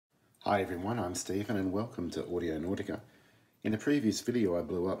Hi everyone, I'm Stephen and welcome to Audio Nautica. In a previous video I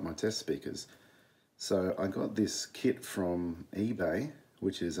blew up my test speakers. So I got this kit from eBay,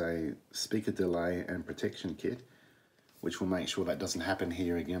 which is a speaker delay and protection kit, which will make sure that doesn't happen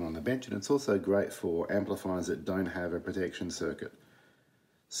here again on the bench, and it's also great for amplifiers that don't have a protection circuit.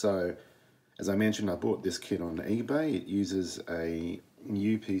 So as I mentioned, I bought this kit on eBay. It uses a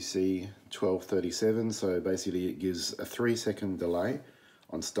upc1237, so basically it gives a 3-second delay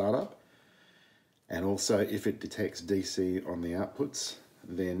on startup, and also if it detects DC on the outputs,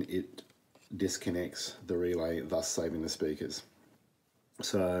 then it disconnects the relay, thus saving the speakers.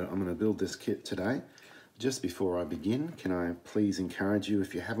 So I'm going to build this kit today. Just before I begin, can I please encourage you,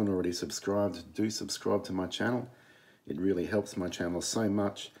 if you haven't already subscribed, do subscribe to my channel. It really helps my channel so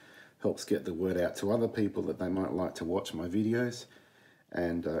much, helps get the word out to other people that they might like to watch my videos,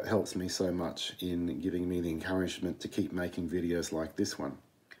 and helps me so much in giving me the encouragement to keep making videos like this one.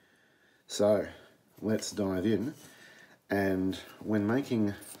 So let's dive in. And when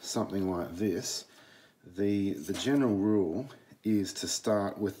making something like this, the general rule is to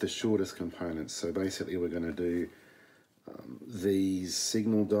start with the shortest components. So basically we're going to do these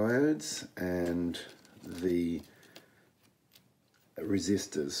signal diodes and the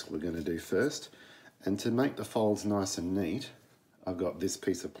resistors we're going to do first. And to make the folds nice and neat, I've got this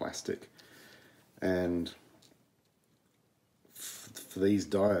piece of plastic, and for these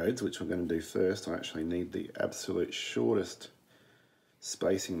diodes, which we're going to do first, I actually need the absolute shortest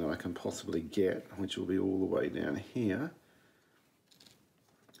spacing that I can possibly get, which will be all the way down here.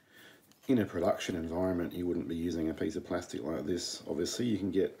 In a production environment, you wouldn't be using a piece of plastic like this. Obviously, you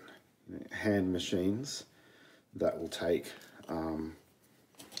can get hand machines that will take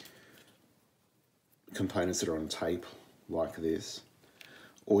components that are on tape like this,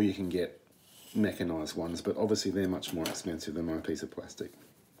 or you can get mechanized ones, but obviously they're much more expensive than my piece of plastic.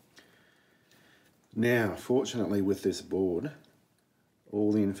 Now, fortunately with this board,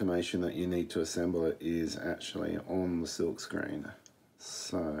 all the information that you need to assemble it is actually on the silk screen.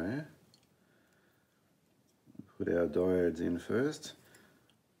 So, put our diodes in first,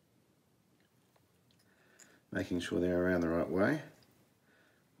 making sure they're around the right way,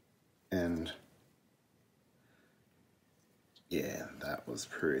 and yeah, that was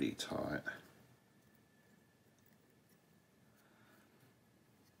pretty tight.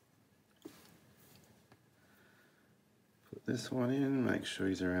 Put this one in, make sure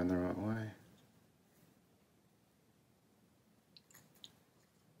he's around the right way.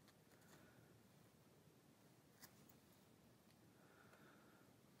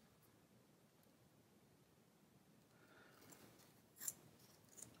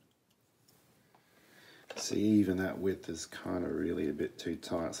 See, even that width is kind of really a bit too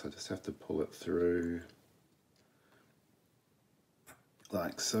tight, so I just have to pull it through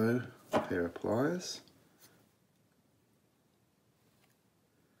like so, a pair of pliers.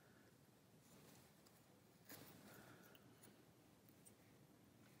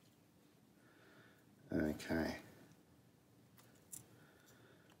 Okay.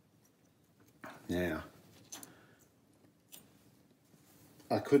 Now,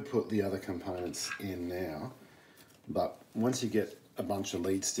 I could put the other components in now, but once you get a bunch of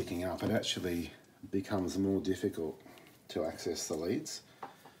leads sticking up, it actually becomes more difficult to access the leads.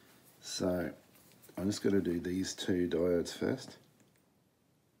 So I'm just going to do these two diodes first.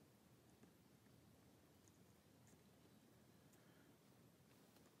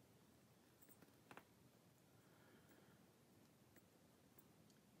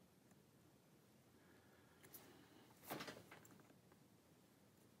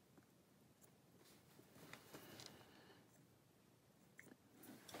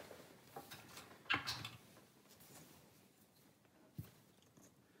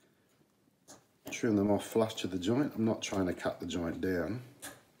 Trim them off flush to the joint. I'm not trying to cut the joint down,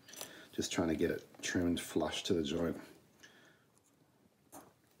 just trying to get it trimmed flush to the joint.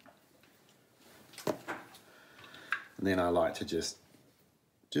 And then I like to just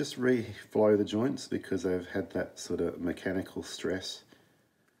reflow the joints because they've had that sort of mechanical stress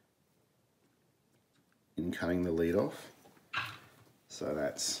in cutting the lead off. So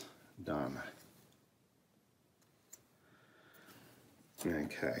that's done.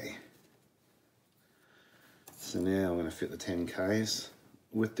 Okay. So now I'm going to fit the 10Ks.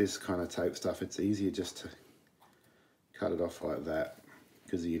 With this kind of tape stuff, it's easier just to cut it off like that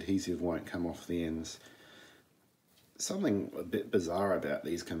because the adhesive won't come off the ends. Something a bit bizarre about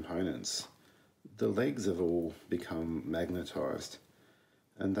these components, the legs have all become magnetized,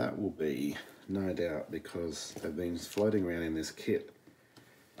 and that will be no doubt because they've been floating around in this kit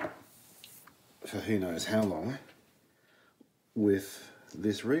for who knows how long with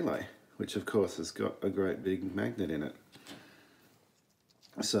this relay. which of course has got a great big magnet in it.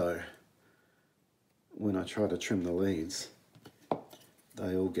 So when I try to trim the leads,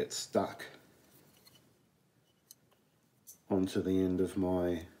 they all get stuck onto the end of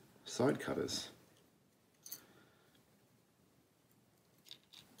my side cutters.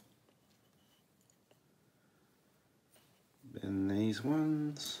 And these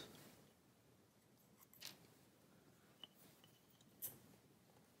ones.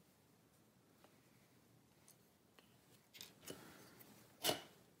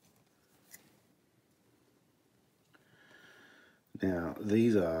 Now,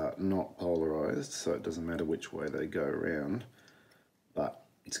 these are not polarized, so it doesn't matter which way they go around, but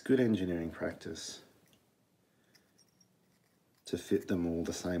it's good engineering practice to fit them all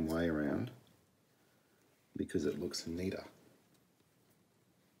the same way around because it looks neater.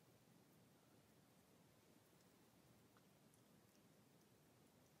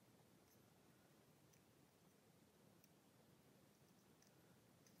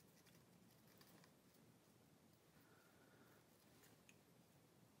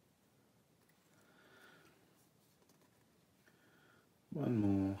 One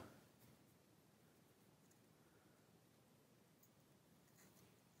more.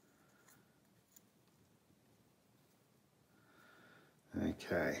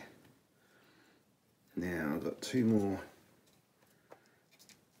 Okay. Now I've got two more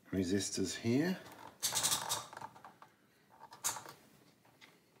resistors here.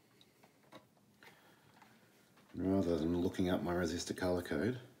 Rather than looking up my resistor color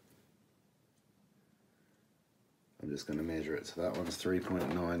code, I'm just going to measure it. So that one's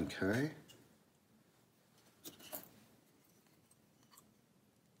 3.9K.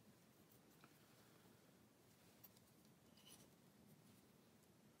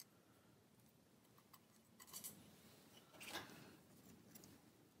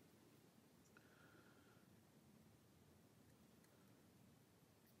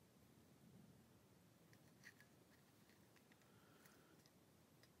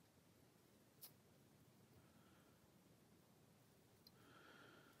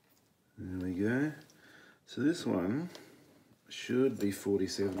 There we go. So this one should be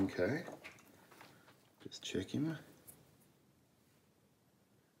 47K. Just check him.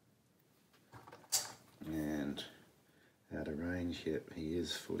 And out of range, yep, he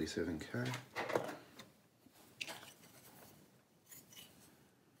is 47K.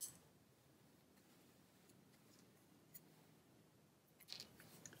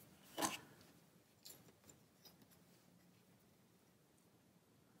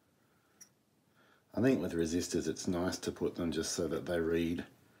 I think with resistors it's nice to put them just so that they read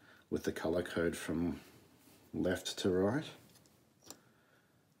with the color code from left to right,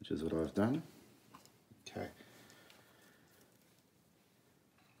 which is what I've done. Okay.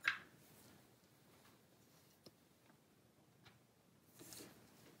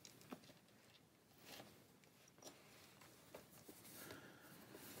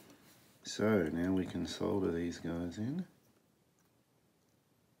 So now we can solder these guys in.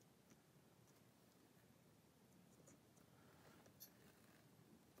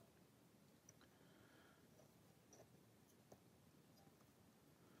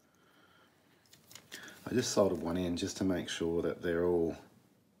 I just soldered one in just to make sure that they're all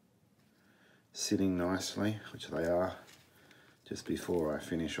sitting nicely, which they are, just before I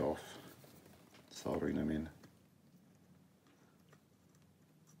finish off soldering them in.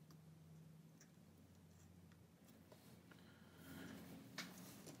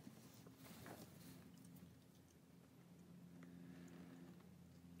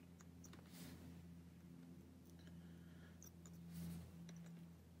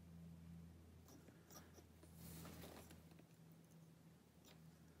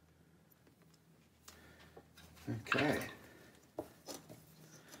 Okay.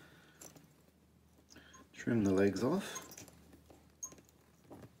 Trim the legs off.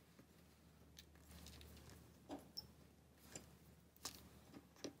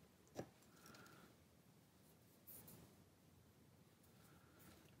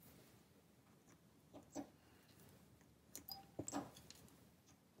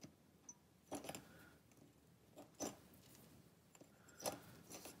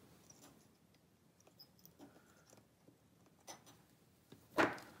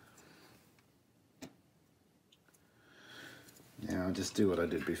 Now I'll just do what I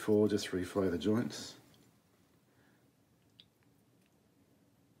did before, just reflow the joints.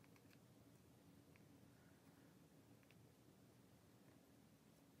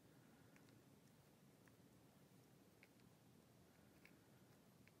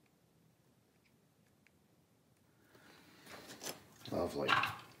 Lovely.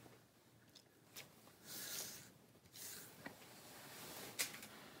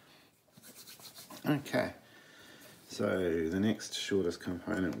 Okay, so the next shortest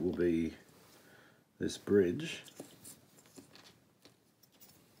component will be this bridge.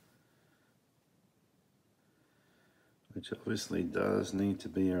 Which obviously does need to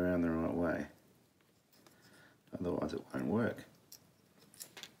be around the right way, otherwise it won't work.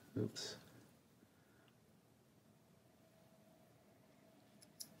 Oops.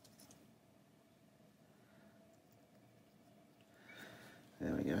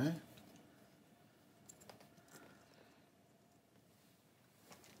 There we go.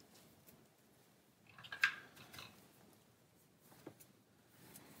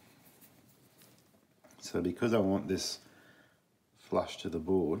 So because I want this flush to the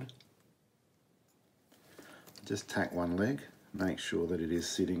board, just tack one leg, make sure that it is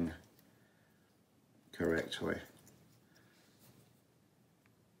sitting correctly.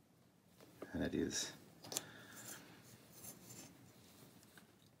 And it is.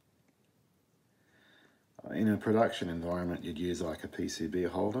 In a production environment, you'd use like a PCB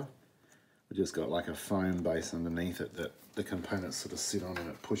holder. We just got like a foam base underneath it that the components sort of sit on and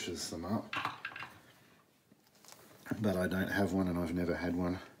it pushes them up. But I don't have one and I've never had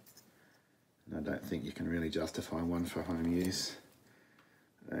one. And I don't think you can really justify one for home use.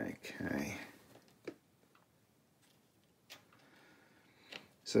 Okay.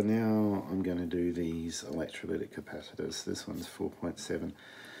 So now I'm going to do these electrolytic capacitors. This one's 4.7.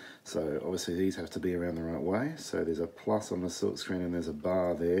 So obviously these have to be around the right way. So there's a plus on the silk screen and there's a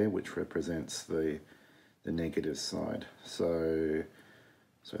bar there which represents the negative side. So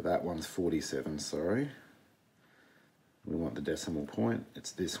that one's 47, sorry. We want the decimal point.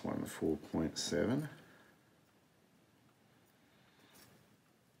 It's this one, 4.7.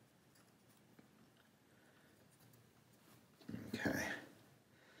 Okay.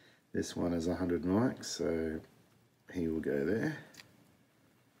 This one is 100 mics, so he will go there.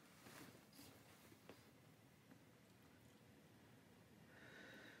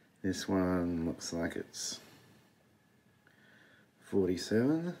 This one looks like it's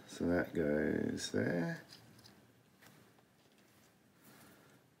 47, so that goes there.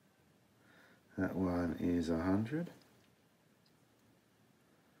 That one is 100.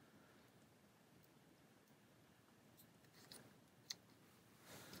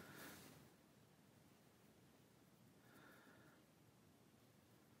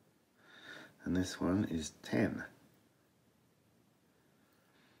 And this one is 10.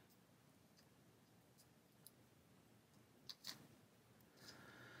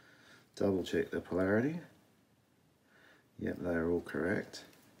 Double check the polarity. Yep, they're all correct.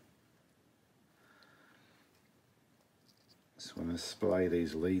 Just want to splay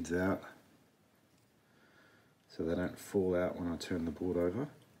these leads out so they don't fall out when I turn the board over.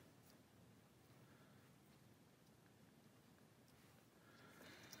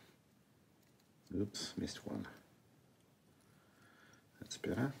 Oops, missed one. That's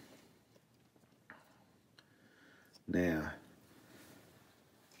better. Now,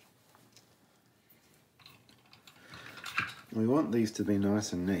 we want these to be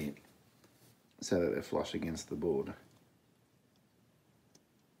nice and neat so that they're flush against the board.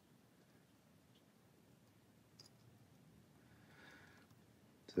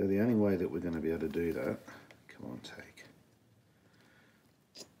 So the only way that we're going to be able to do that, come on, take,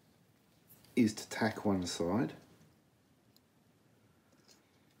 is to tack one side,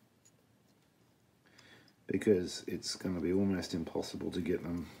 because it's going to be almost impossible to get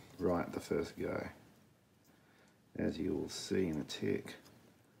them right the first go, as you will see in a tick.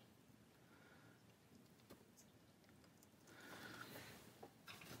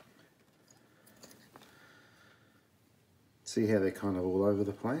 See how they're kind of all over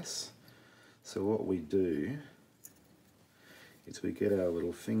the place? So what we do is we get our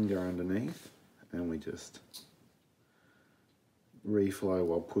little finger underneath and we just reflow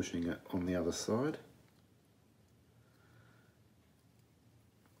while pushing it on the other side.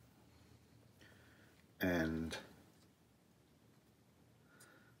 And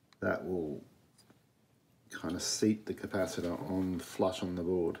that will kind of seat the capacitor on flush on the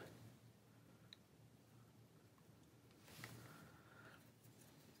board.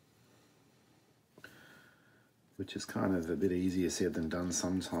 Which is kind of a bit easier said than done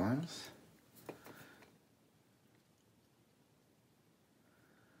sometimes.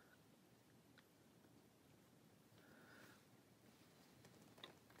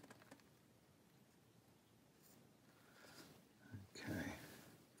 Okay.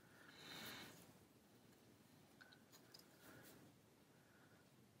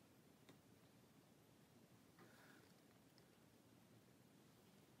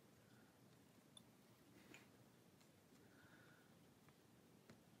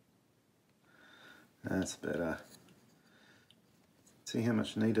 That's better. See how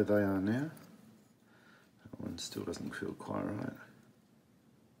much neater they are now? That one still doesn't feel quite right.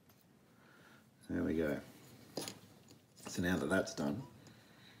 There we go. So now that that's done,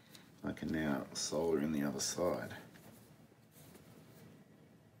 I can now solder in the other side.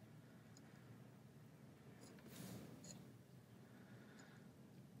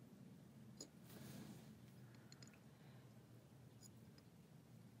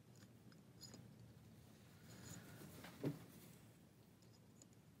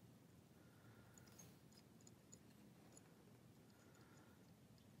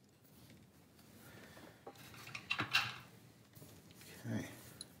 Okay.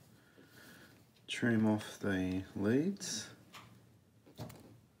 Trim off the leads.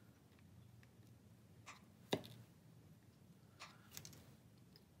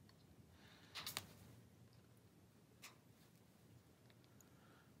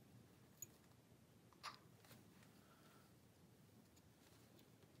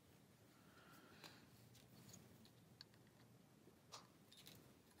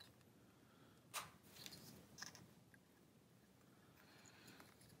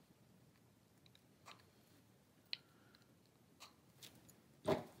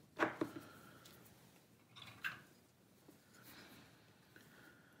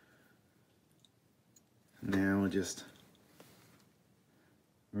 Now we'll just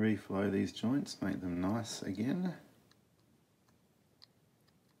reflow these joints, make them nice again.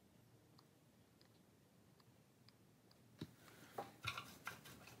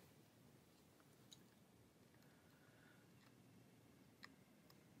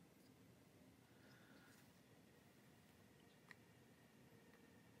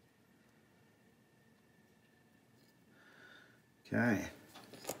 Okay.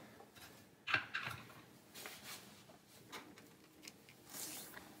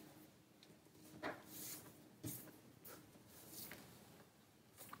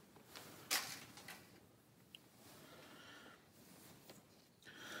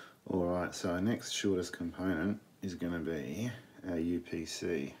 Alright, so our next shortest component is going to be our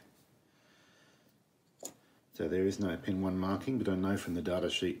UPC. So there is no pin 1 marking, but I know from the data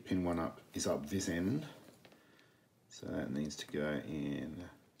sheet pin 1 up is up this end. So that needs to go in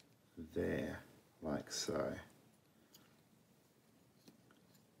there, like so.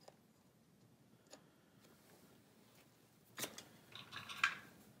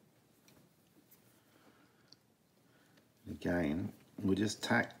 Again, we'll just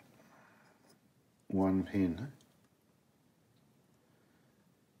tack one pin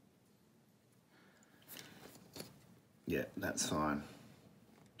yeah, that's fine.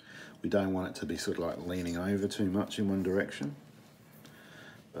 We don't want it to be sort of like leaning over too much in one direction,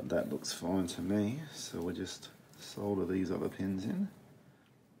 but that looks fine to me. So we'll just solder these other pins in.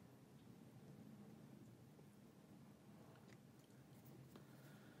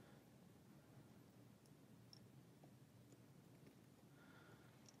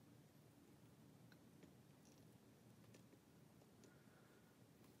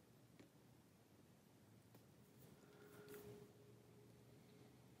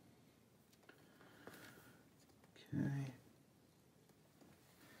 Okay.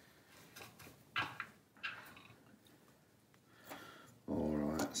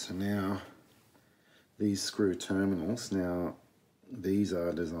 Alright, so now these screw terminals, now these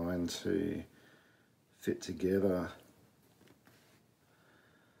are designed to fit together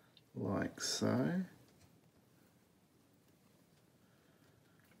like so.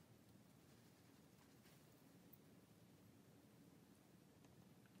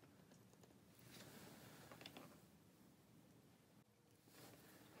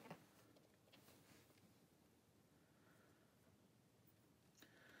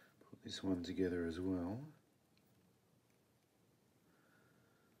 This one together as well.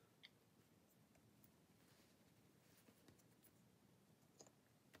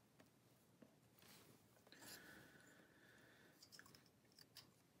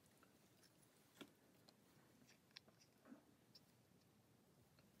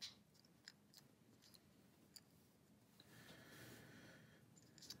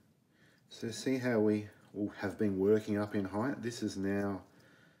 So see how we have been working up in height? This is now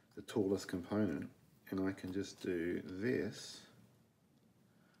the tallest component, and I can just do this,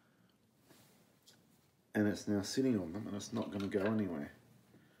 and it's now sitting on them and it's not going to go anywhere.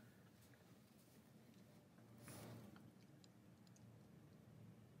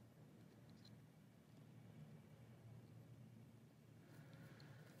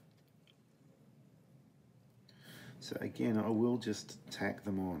 So again, I will just tack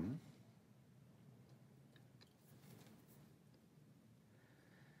them on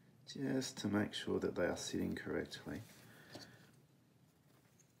just to make sure that they are sitting correctly.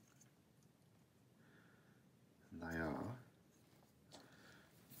 And they are,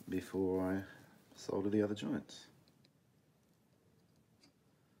 before I solder the other joints.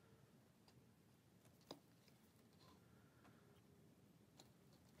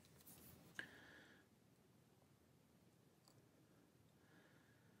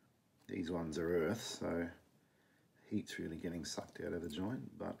 These ones are earth, so heat's really getting sucked out of the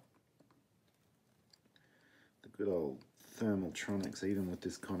joint, but the good old thermaltronics, even with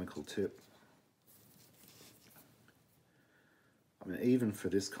this conical tip, I mean, even for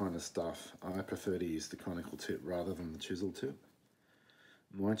this kind of stuff, I prefer to use the conical tip rather than the chisel tip.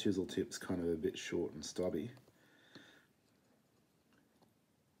 My chisel tip's kind of a bit short and stubby,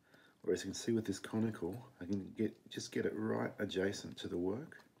 whereas you can see with this conical, I can just get it right adjacent to the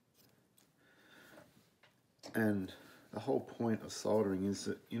work. And the whole point of soldering is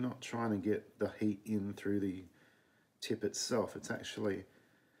that you're not trying to get the heat in through the tip itself. It's actually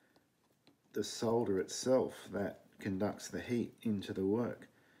the solder itself that conducts the heat into the work.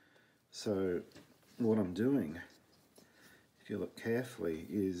 So what I'm doing, if you look carefully,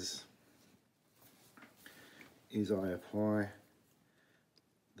 is I apply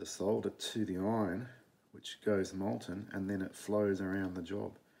the solder to the iron, which goes molten, and then it flows around the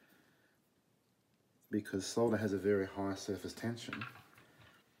job. Because solder has a very high surface tension,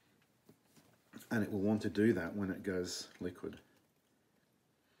 and it will want to do that when it goes liquid.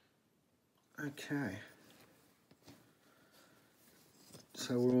 Okay,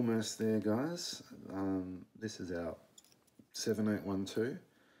 so we're almost there, guys. This is our 7812.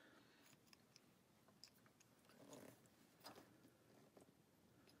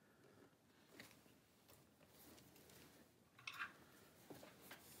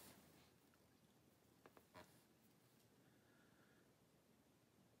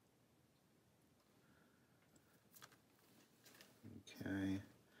 Okay,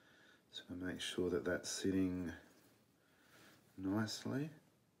 so make sure that that's sitting nicely.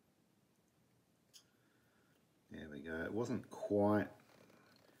 There we go. It wasn't quite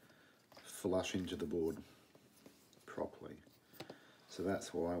flush into the board properly, so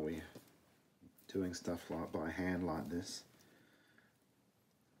that's why we're doing stuff like by hand like this.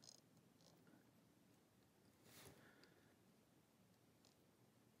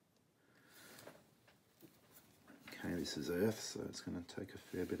 Okay, this is earth, so it's going to take a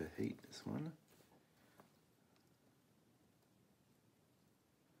fair bit of heat, this one.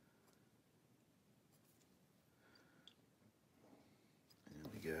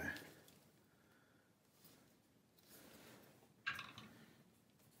 There we go.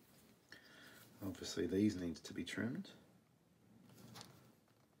 Obviously these need to be trimmed.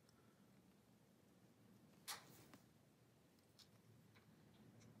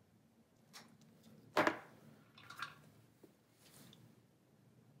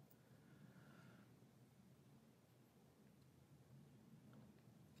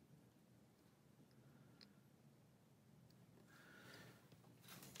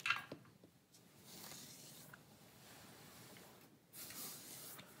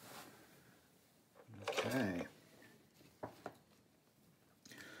 Okay.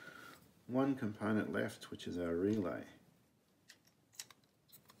 One component left, which is our relay.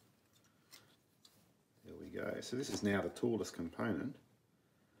 There we go. So this is now the tallest component,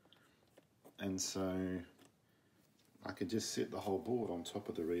 and so I could just sit the whole board on top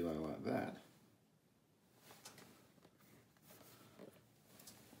of the relay like that.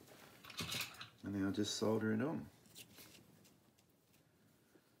 And then I'll just solder it on.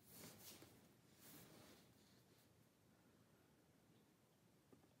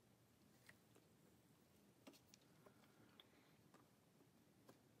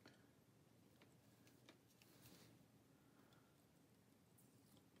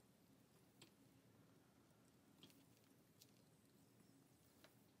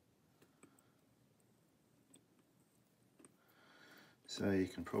 So you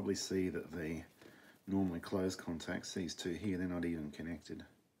can probably see that the normally closed contacts, these two here, they're not even connected.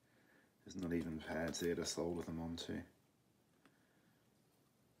 There's not even pads there to solder them onto.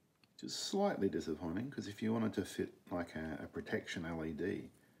 Just slightly disappointing, because if you wanted to fit like a protection LED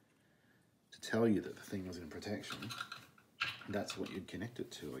to tell you that the thing was in protection, that's what you'd connect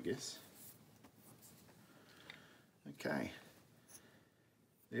it to, I guess. Okay,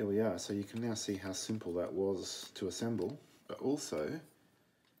 there we are. So you can now see how simple that was to assemble, but also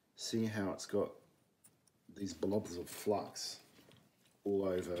see how it's got these blobs of flux all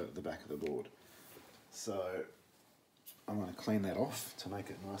over the back of the board. So I'm going to clean that off to make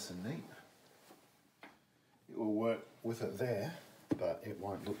it nice and neat. It will work with it there, but it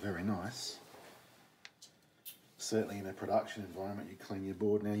won't look very nice. Certainly in a production environment, you clean your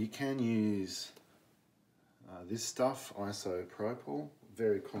board. Now you can use this stuff, isopropyl,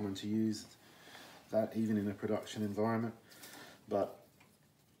 very common to use that even in a production environment, but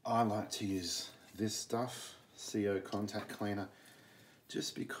I like to use this stuff, CO contact cleaner,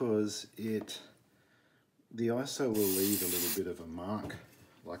 just because the iso will leave a little bit of a mark,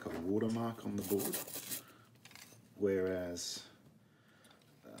 like a watermark on the board, whereas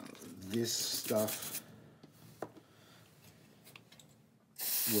this stuff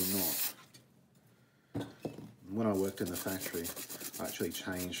will not. When I worked in the factory, I actually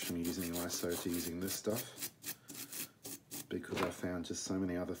changed from using iso to using this stuff because I found just so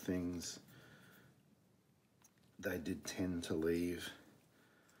many other things they did tend to leave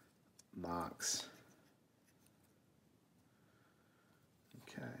marks.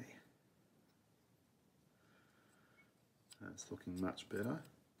 Okay, that's looking much better.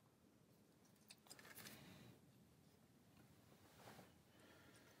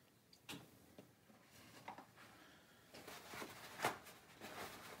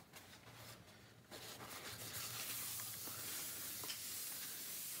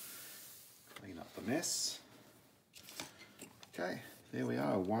 Clean up the mess. Okay, there we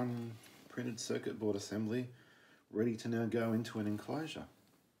are, one printed circuit board assembly ready to now go into an enclosure.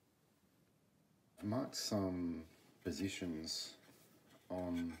 I marked some positions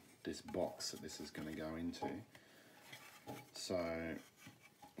on this box that this is going to go into. So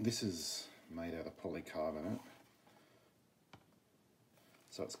this is made out of polycarbonate,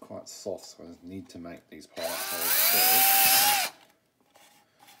 so it's quite soft, so I need to make these pilot holes first.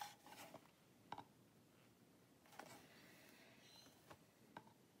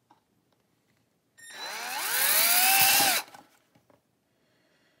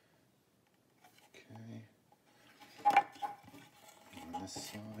 This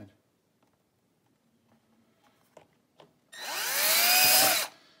side.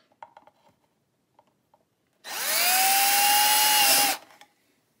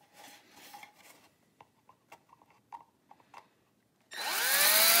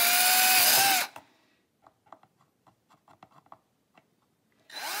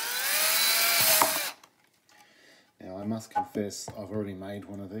 Now I must confess I've already made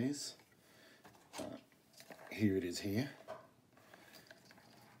one of these. Here it is here.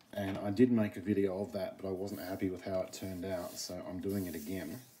 And I did make a video of that, but I wasn't happy with how it turned out, so I'm doing it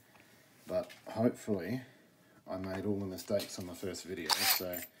again. But hopefully I made all the mistakes on the first video,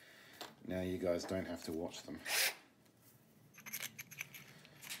 so now you guys don't have to watch them.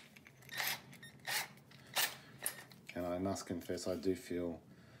 And I must confess I do feel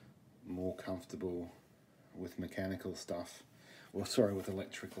more comfortable with mechanical stuff, or sorry, with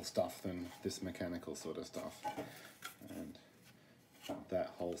electrical stuff than this mechanical sort of stuff. And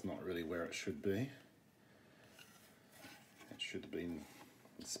that hole's not really where it should be. It should have been,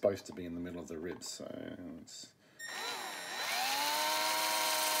 it's supposed to be in the middle of the ribs, so it's...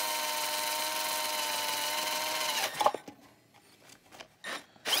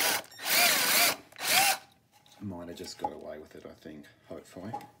 Might have just got away with it, I think,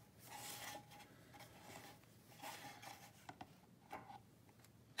 hopefully.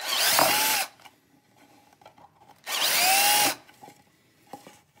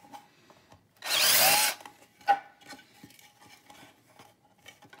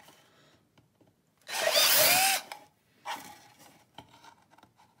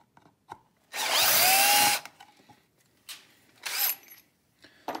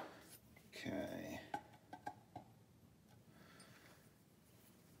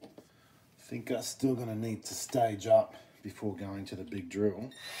 I think I'm still going to need to stage up before going to the big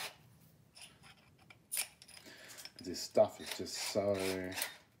drill. This stuff is just so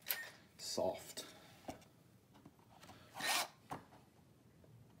soft.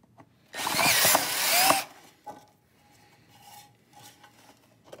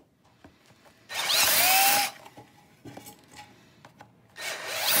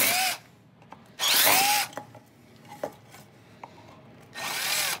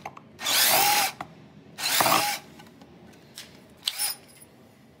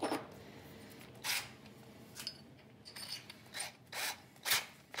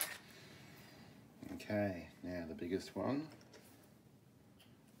 Okay, now the biggest one.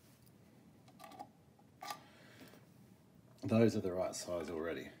 Those are the right size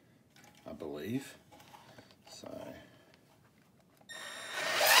already, I believe. So,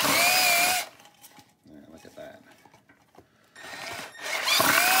 now look at that.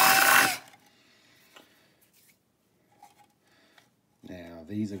 Now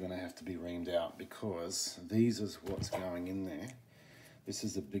these are going to have to be reamed out because these is what's going in there. This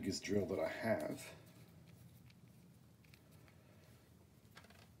is the biggest drill that I have,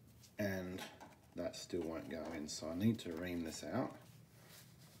 and that still won't go in, so I need to ream this out.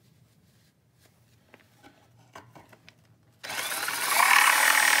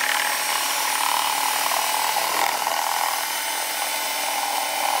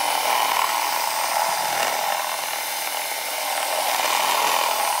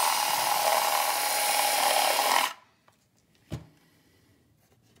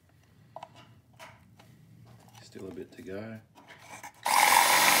 Still a bit to go.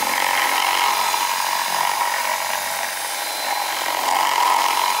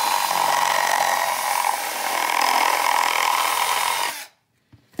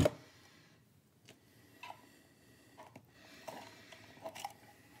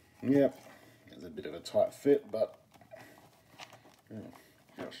 Yep, there's a bit of a tight fit, but oh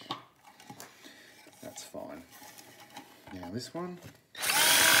gosh, that's fine. Now this one.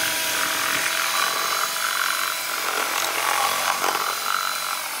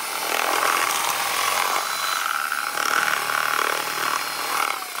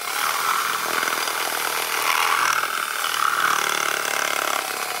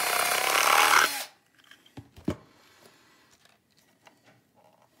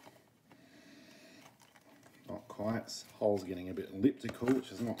 Hole's getting a bit elliptical,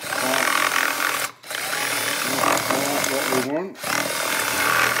 which is not quite what we want.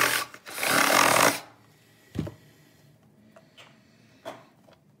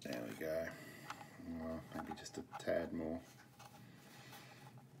 There we go. Maybe just a tad more.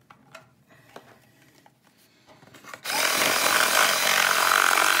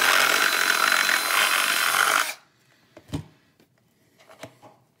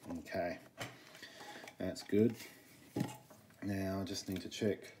 Okay, that's good. Now I just need to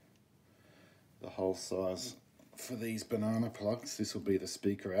check the hole size for these banana plugs. This will be the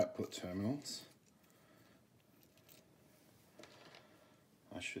speaker output terminals.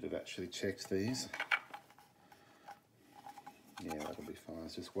 I should have actually checked these. Yeah, that'll be fine. I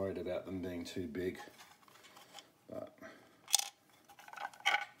was just worried about them being too big, but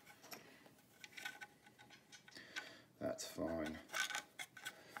that's fine.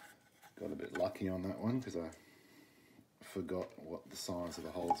 Got a bit lucky on that one because I forgot what the size of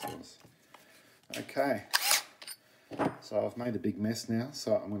the holes was. Okay, so I've made a big mess now,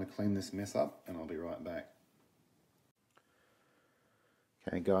 so I'm going to clean this mess up and I'll be right back.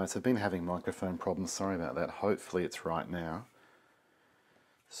 Okay guys, I've been having microphone problems, sorry about that. Hopefully it's right now.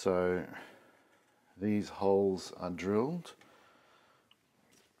 So these holes are drilled.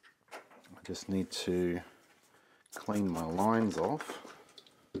 I just need to clean my lines off.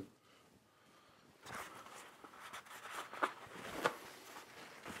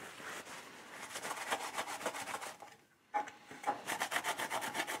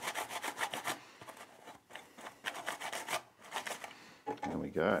 There we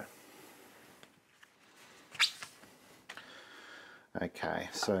go. Okay,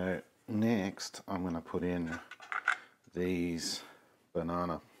 so next I'm going to put in these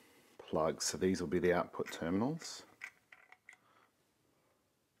banana plugs. So these will be the output terminals.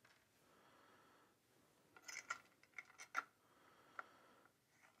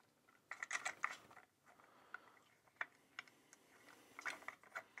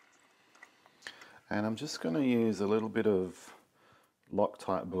 And I'm just going to use a little bit of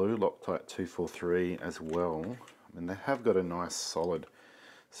Loctite blue, Loctite 243 as well. I mean, they have got a nice solid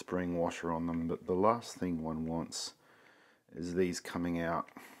spring washer on them, but the last thing one wants is these coming out.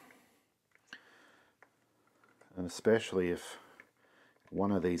 And especially if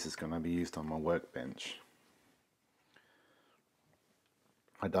one of these is going to be used on my workbench.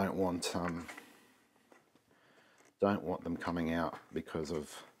 I don't want them coming out because of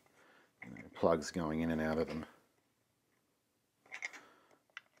plugs going in and out of them.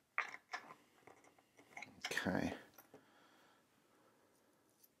 Okay.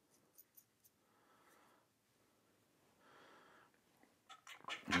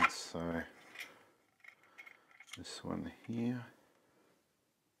 And so this one here.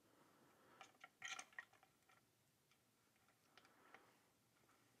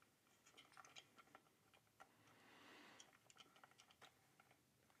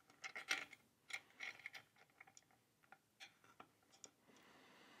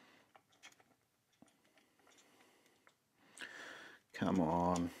 Come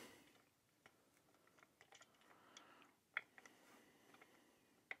on.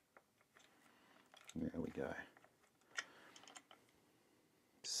 There we go.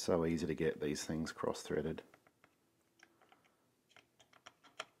 So easy to get these things cross-threaded.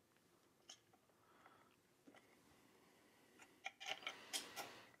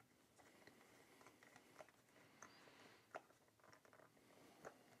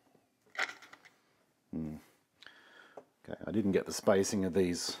 I didn't get the spacing of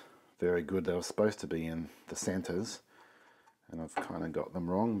these very good. They were supposed to be in the centers, and I've kind of got them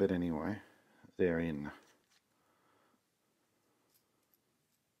wrong, but anyway, they're in.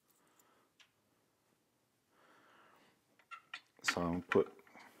 So I'll put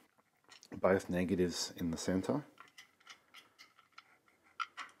both negatives in the center.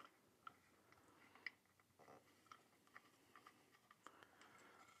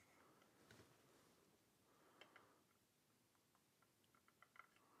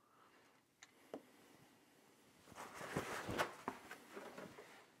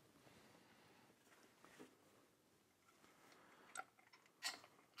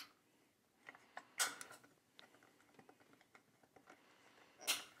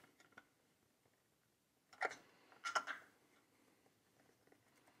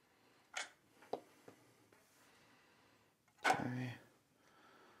 Okay.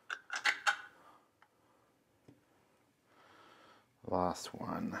 Last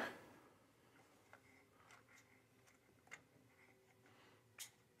one.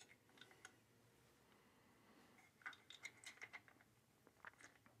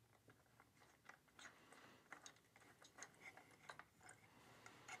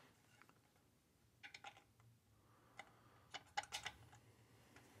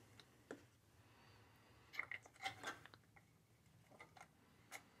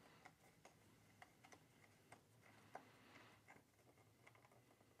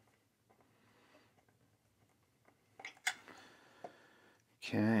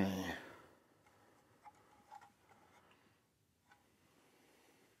 Okay.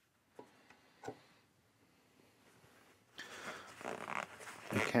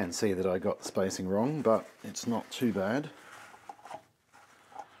 You can see that I got the spacing wrong, but it's not too bad.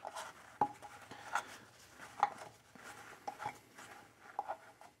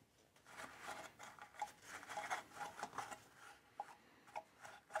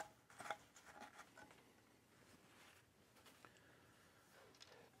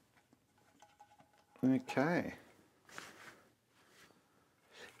 Okay.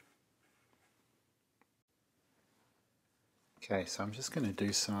 Okay, so I'm just going to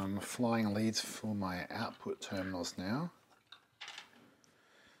do some flying leads for my output terminals now.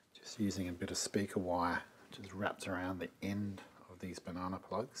 Just using a bit of speaker wire just wrapped around the end of these banana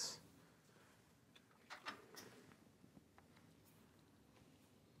plugs.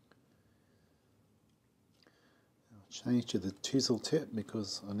 I'll change to the chisel tip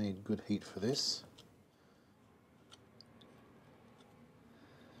because I need good heat for this.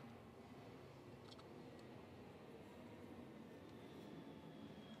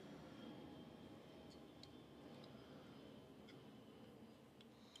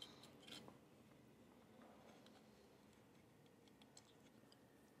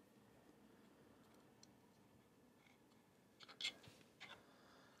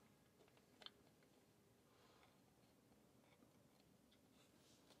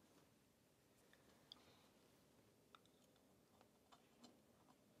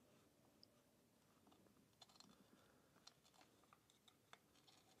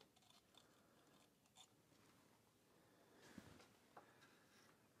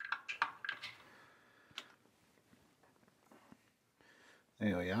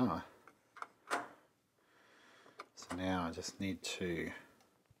 There we are. So now I just need to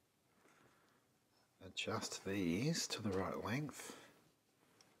adjust these to the right length.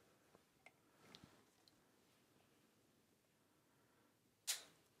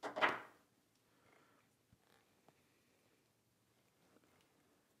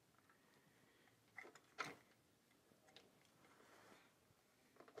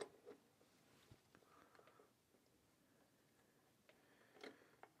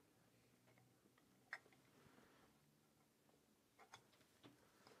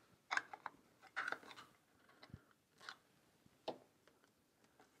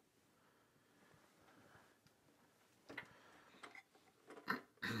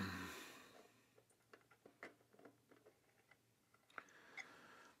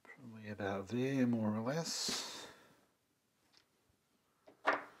 Probably about there, more or less.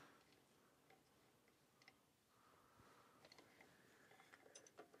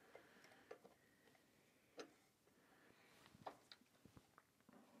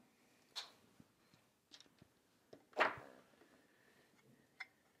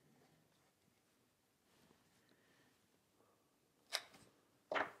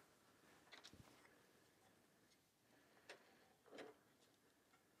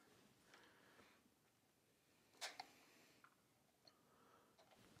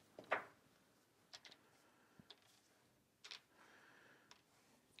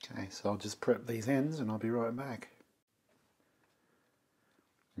 Okay, so I'll just prep these ends and I'll be right back.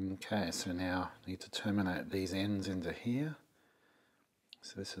 Okay, so now I need to terminate these ends into here.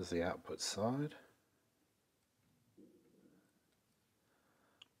 So this is the output side.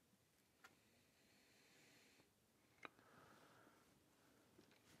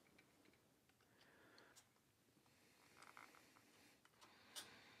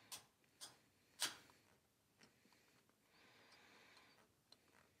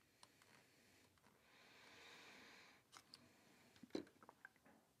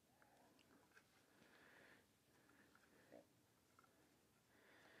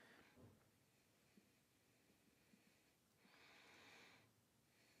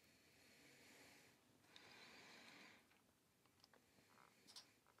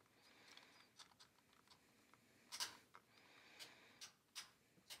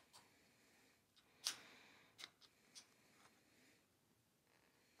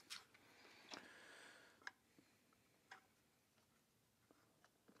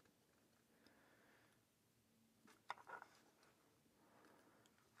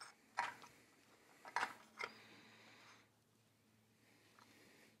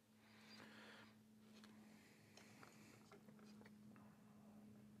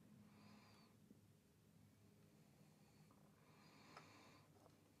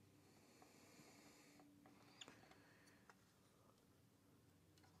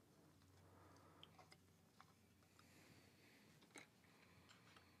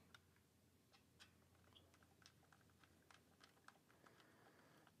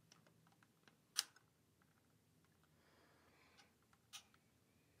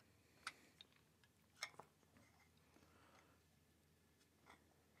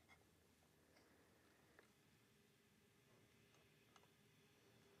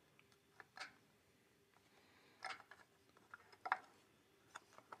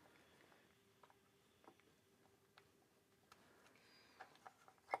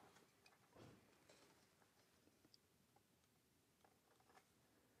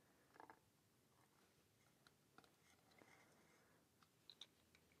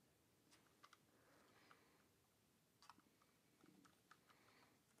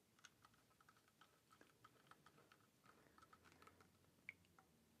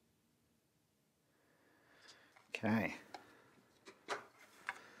 Okay,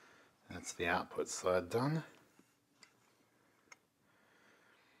 that's the output side done.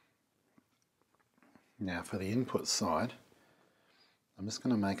 Now for the input side, I'm just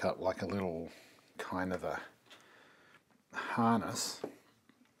going to make up like a little kind of a harness.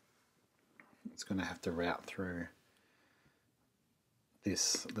 It's going to have to route through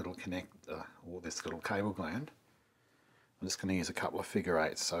this little connector or this little cable gland. I'm just going to use a couple of figure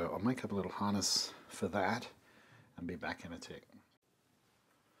eights, so I'll make up a little harness for that and be back in a tick.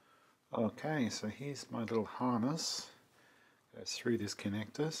 Okay, so here's my little harness. Goes through this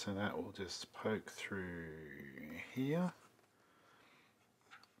connector, so that will just poke through here.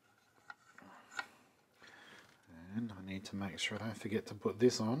 And I need to make sure I don't forget to put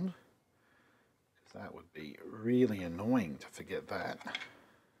this on, because that would be really annoying to forget that.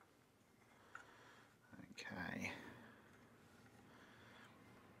 Okay.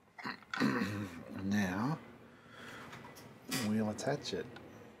 Now we'll attach it.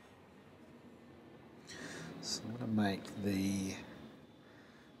 So I'm going to make the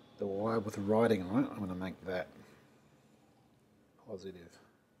wire with the writing on it, I'm going to make that positive.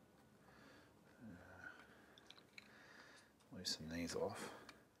 Loosen these off.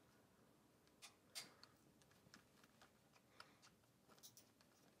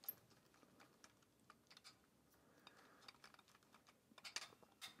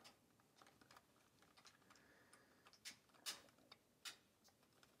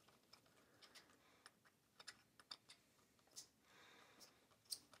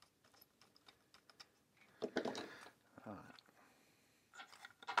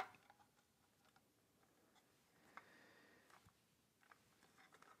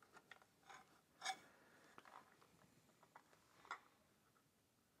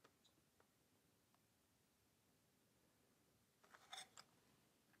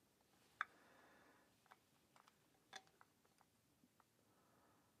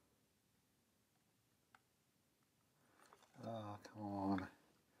 Oh, come on.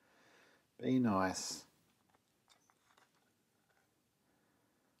 Be nice.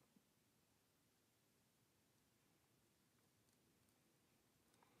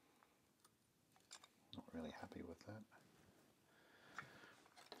 Not really happy with that.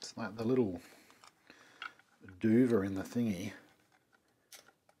 It's like the little doover in the thingy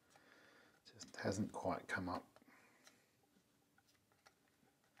just hasn't quite come up.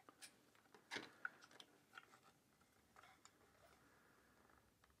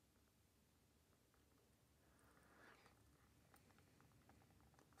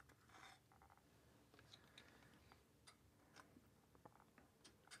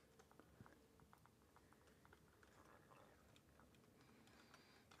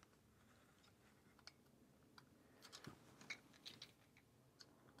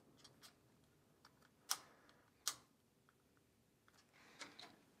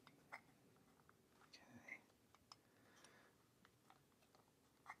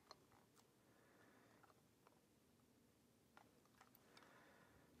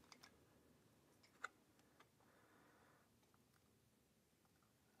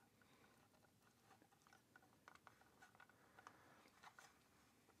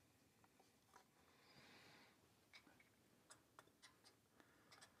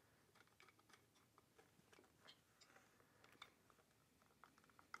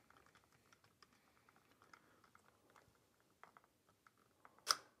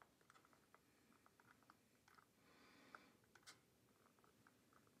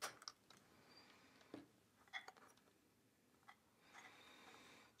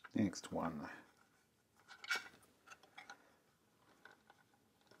 next one.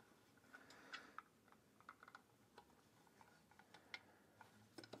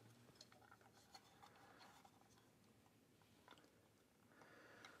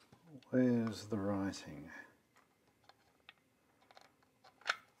 Where's the writing?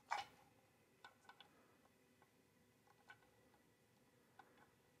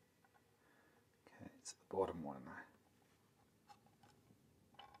 Okay, it's the bottom one.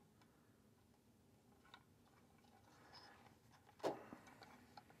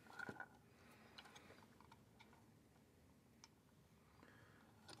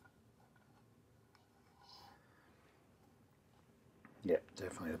 Yep,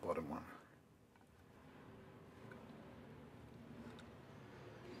 definitely the bottom one.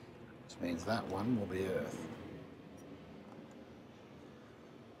 Which means that one will be earth.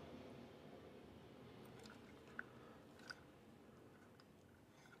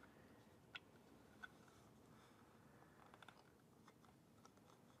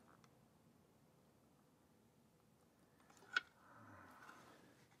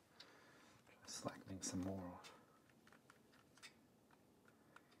 Slackening some more off.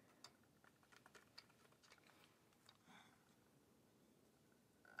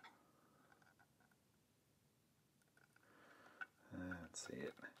 That's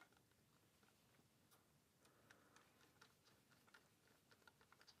it.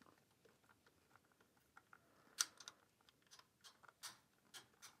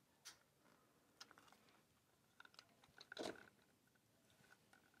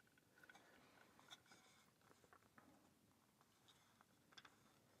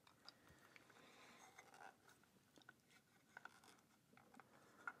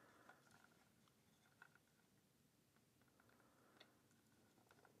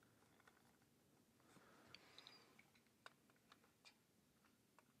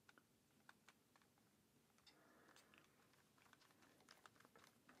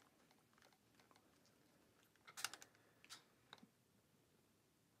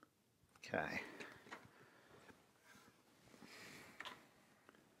 Okay.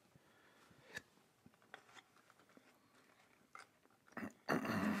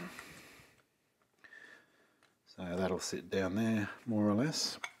 So that'll sit down there more or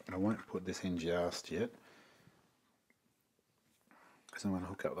less. I won't put this in just yet because I'm going to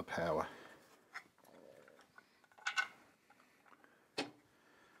hook up the power.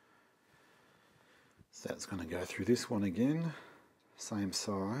 So that's going to go through this one again, same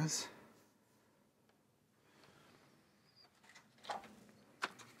size.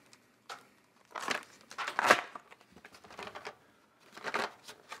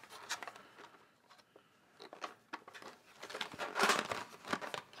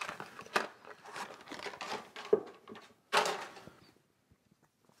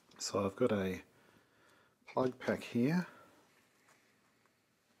 So I've got a plug pack here.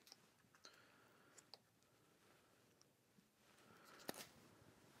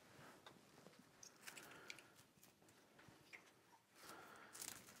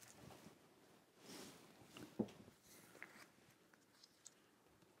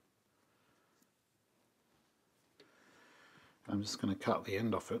 I'm just going to cut the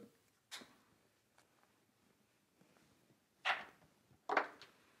end off it.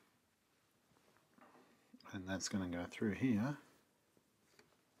 And that's going to go through here.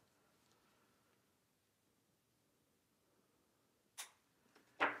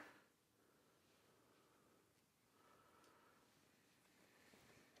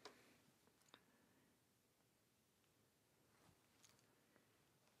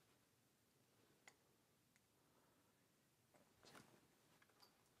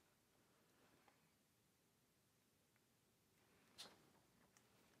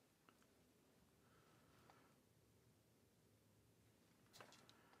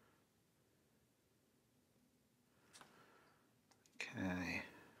 Okay.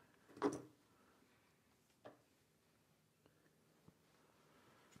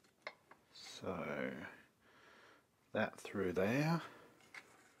 So that through there.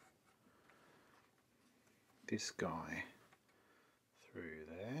 This guy through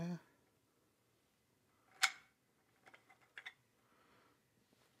there.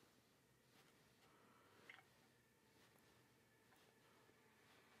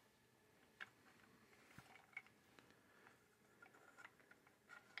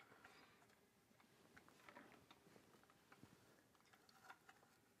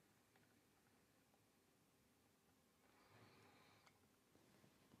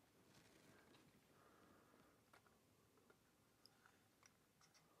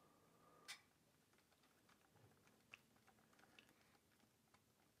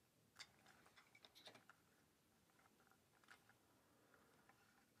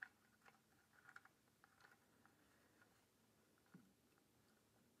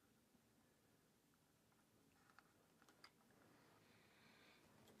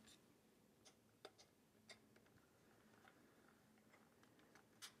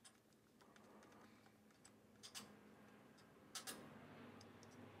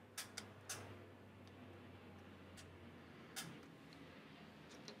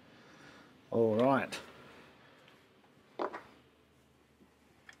 All right.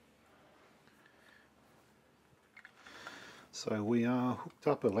 So we are hooked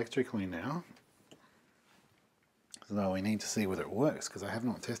up electrically now. So we need to see whether it works because I have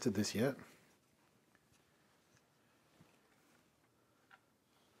not tested this yet.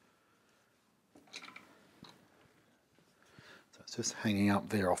 So it's just hanging up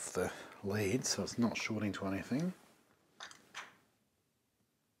there off the lead, so it's not shorting to anything.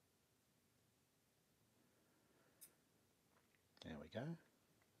 There we go.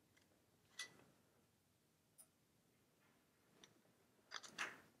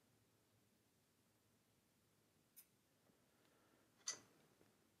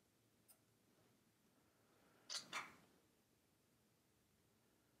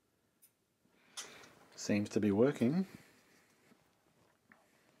 Seems to be working.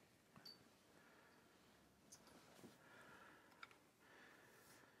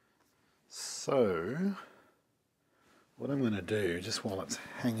 So, what I'm going to do, just while it's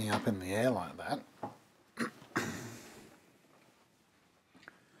hanging up in the air like that,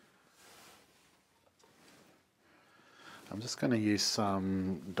 I'm just going to use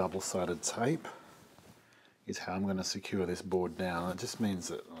some double-sided tape, is how I'm going to secure this board down. It just means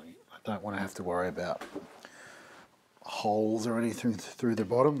that I don't want to have to worry about holes or anything through the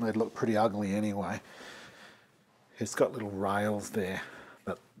bottom. They'd look pretty ugly anyway. It's got little rails there,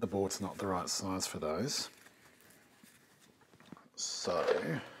 but the board's not the right size for those. So,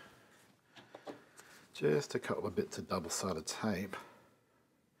 just a couple of bits of double-sided tape.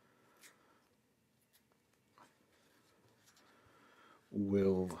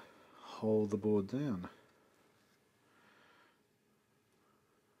 Will hold the board down.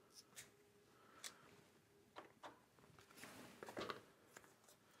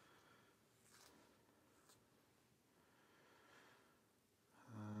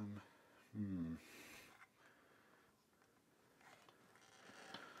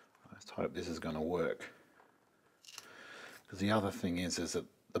 I just hope this is going to work. Because the other thing is that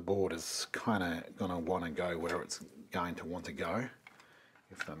the board is kind of going to want to go where it's going to want to go,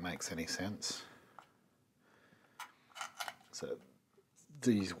 if that makes any sense. So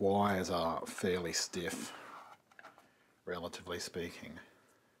these wires are fairly stiff, relatively speaking.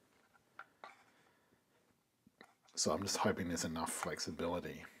 So I'm just hoping there's enough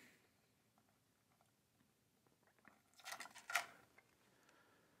flexibility.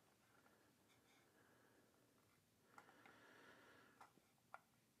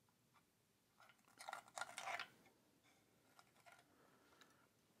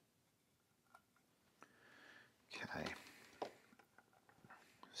 Okay,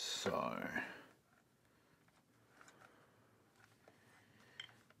 so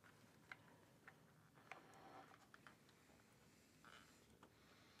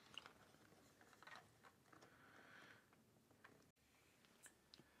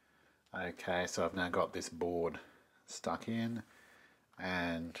okay, so I've now got this board stuck in,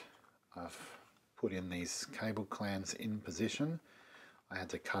 and I've put in these cable clamps in position. I had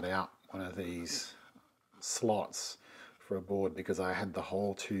to cut out one of these slots for a board because I had the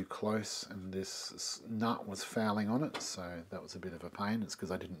hole too close and this nut was fouling on it, so that was a bit of a pain. It's because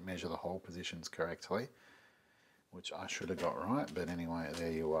I didn't measure the hole positions correctly, which I should have got right, but anyway,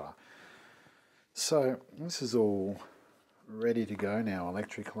 there you are. So this is all ready to go now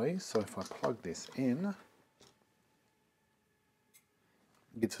electrically, so if I plug this in,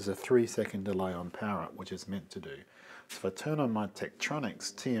 it gives us a 3-second delay on power up, which it's meant to do. So if I turn on my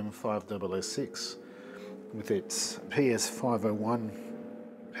Tektronix TM5006 with its PS501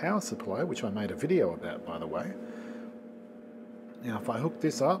 power supply, which I made a video about, by the way. Now if I hook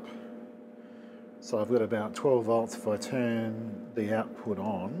this up, so I've got about 12 volts. If I turn the output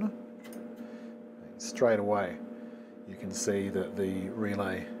on, straight away you can see that the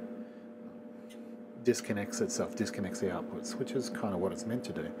relay disconnects itself, disconnects the outputs, which is kind of what it's meant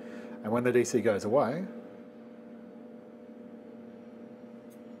to do. And when the DC goes away,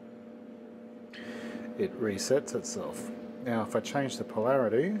 it resets itself. Now if I change the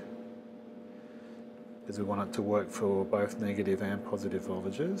polarity, because we want it to work for both negative and positive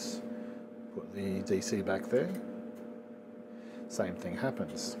voltages, put the DC back there, same thing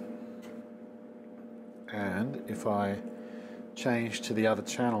happens. And if I change to the other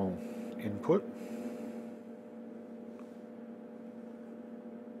channel input,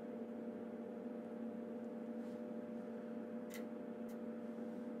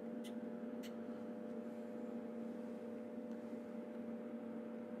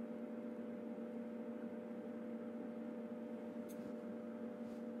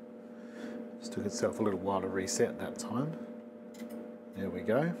 just took itself a little while to reset that time. There we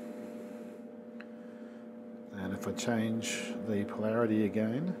go. if I change the polarity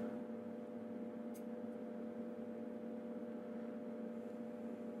again,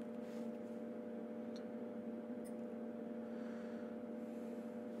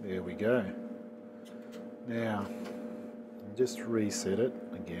 there we go. Now, just reset it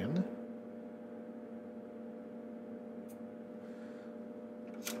again.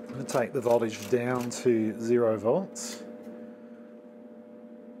 I'm going to take the voltage down to 0 volts,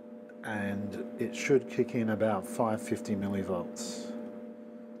 and it should kick in about 550 millivolts.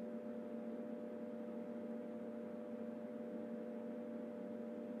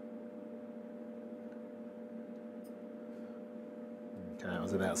 Okay, it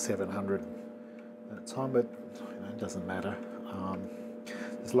was about 700 at the time, but it doesn't matter.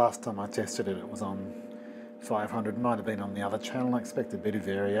 This last time I tested it, it was on 500. Might have been on the other channel. I expect a bit of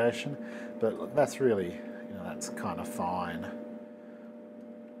variation, but that's really, that's kind of fine.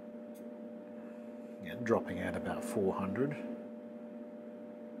 Yeah, dropping out about 400.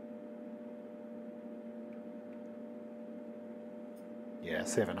 Yeah,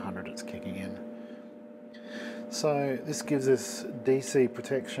 700 it's kicking in. So this gives us DC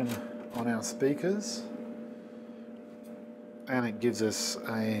protection on our speakers, and it gives us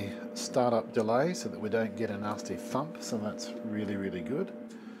a startup delay so that we don't get a nasty thump, so that's really, really good.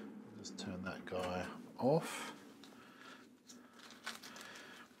 I'll just turn that guy off.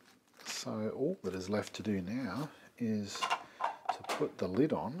 So all that is left to do now is to put the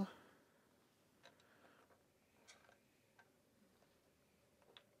lid on.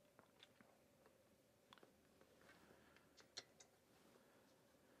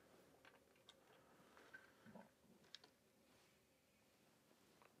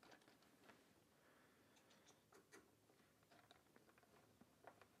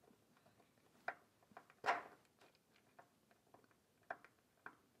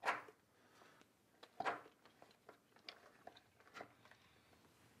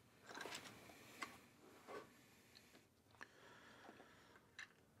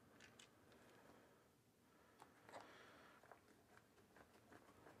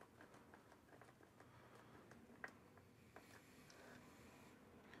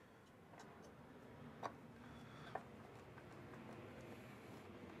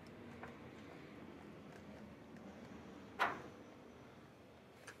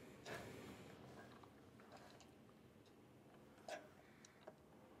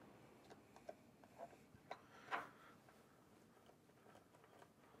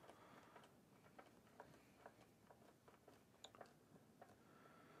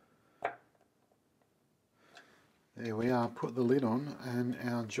 There we are, put the lid on and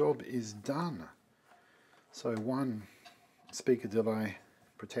our job is done. So one speaker delay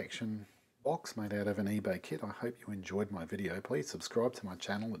protection box made out of an eBay kit. I hope you enjoyed my video. Please subscribe to my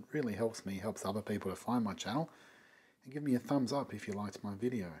channel. It really helps me, helps other people to find my channel. And give me a thumbs up if you liked my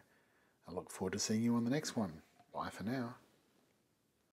video. I look forward to seeing you on the next one. Bye for now.